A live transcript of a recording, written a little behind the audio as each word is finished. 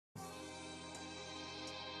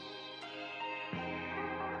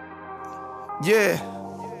Yeah.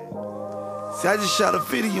 See, I just shot a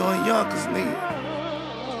video on Yonkers, nigga.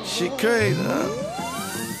 Shit crazy, huh?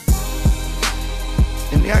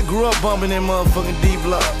 And I grew up bumping that motherfucking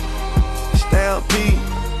D-Block. Style P.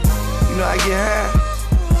 You know, I get high.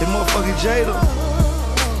 That motherfucking Jada.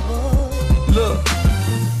 Look.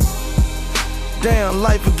 Damn,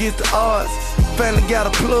 life against the odds. Family got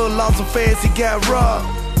a plug, lost him fast, he got robbed.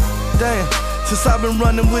 Damn. Since I've been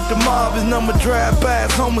running with the mob, his number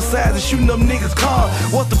drive-bys, homicides, and shooting up niggas' cars.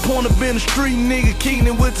 What's the point of being a street nigga, kicking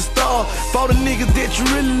it with the star? For the niggas that you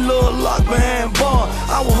really love, locked behind bar.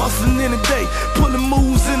 I was hustling in the day, pulling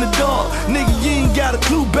moves in the dark. Nigga, you ain't got a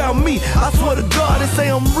clue about me. I swear to God, they say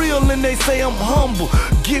I'm real and they say I'm humble.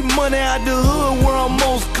 Get money out the hood where I'm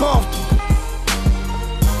most comfortable.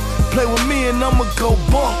 Play with me and I'ma go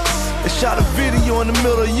bonkers. They shot a video in the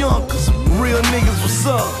middle of Yonkers. Real niggas, what's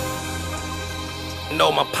up? No,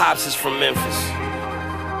 my pops is from Memphis.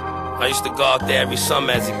 I used to go out there every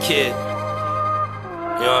summer as a kid. You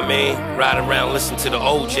know what I mean? Ride around, listen to the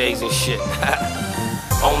OJs and shit.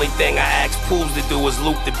 Only thing I asked Pools to do was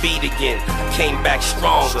loop the beat again. I came back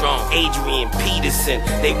stronger. Adrian Peterson,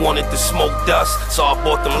 they wanted to smoke dust, so I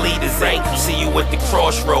bought them leaders in. See you at the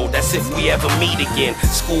crossroad, that's if we ever meet again.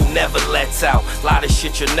 School never lets out, lot of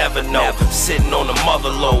shit you'll never know. Sitting on the mother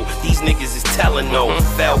load, these niggas is telling no.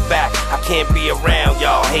 Fell back, I can't be around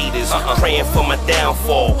y'all haters. Praying for my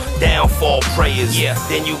downfall prayers.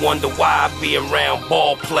 Then you wonder why I be around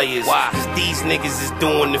ball players. Cause these niggas is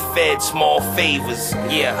doing the Fed small favors.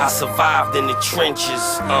 I survived in the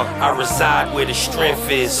trenches. I reside where the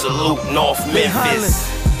strength is. Salute North Memphis.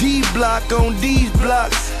 D-Block on these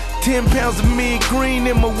blocks. 10 pounds of mid green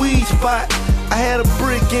in my weed spot. I had a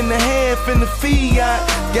brick and a half in the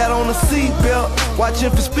Fiat. Got on a seatbelt, watching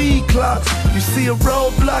for speed clocks. You see a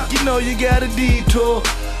roadblock, you know you got a detour.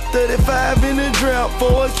 35 in the drought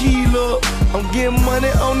for a kilo. I'm getting money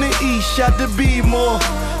on the east, shot to be more.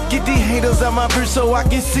 Get these haters out my bitch so I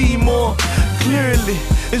can see more. Clearly,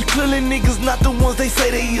 it's clearly niggas not the ones they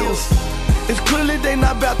say they is. It's clearly they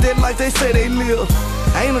not about that life they say they live.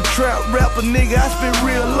 I ain't a trap rapper, nigga, I spit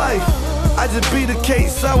real life. I just beat the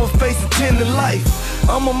case, I was facing 10 to life.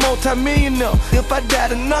 I'm a multi-millionaire if I die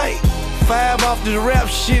tonight. 5 off the rap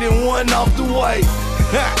shit and 1 off the white.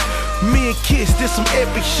 Me and Kiss, this some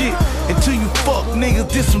epic shit. Until you fuck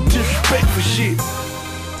niggas, this some disrespectful shit.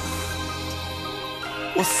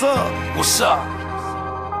 What's up? What's up?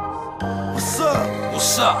 What's up?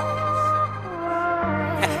 What's up?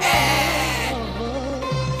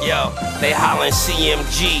 Yo, they hollin'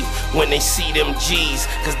 CMG when they see them G's.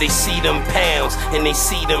 Cause they see them pounds and they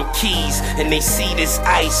see them keys. And they see this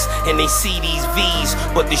ice and they see these V's.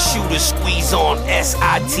 But the shooters squeeze on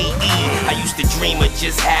S-I-T-E. I used to dream of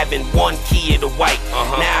just having one key of the white.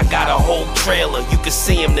 Now I got a whole trailer, you can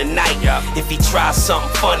see him tonight. If he tries something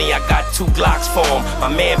funny, I got 2 Glocks for him. My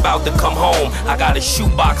man about to come home, I got a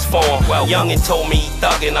shoebox for him. Well, Youngin told me he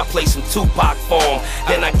thuggin', I played some Tupac for him.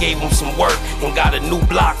 Then I gave him some work and got a new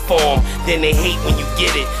block for him. Then they hate when you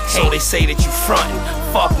get it, so they say that you frontin'.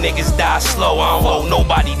 Fuck niggas die slow, I don't owe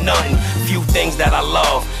nobody nothing. Few things that I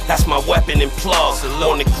love, that's my weapon and plug.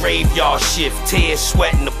 On the graveyard shift, tears,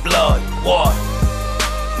 sweat, and the blood. What?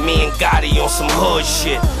 Me and Gotti on some hood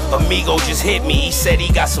shit. Amigo just hit me, he said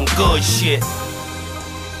he got some good shit.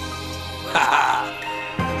 Haha.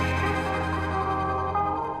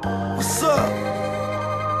 What's up?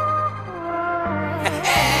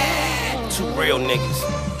 2 real niggas.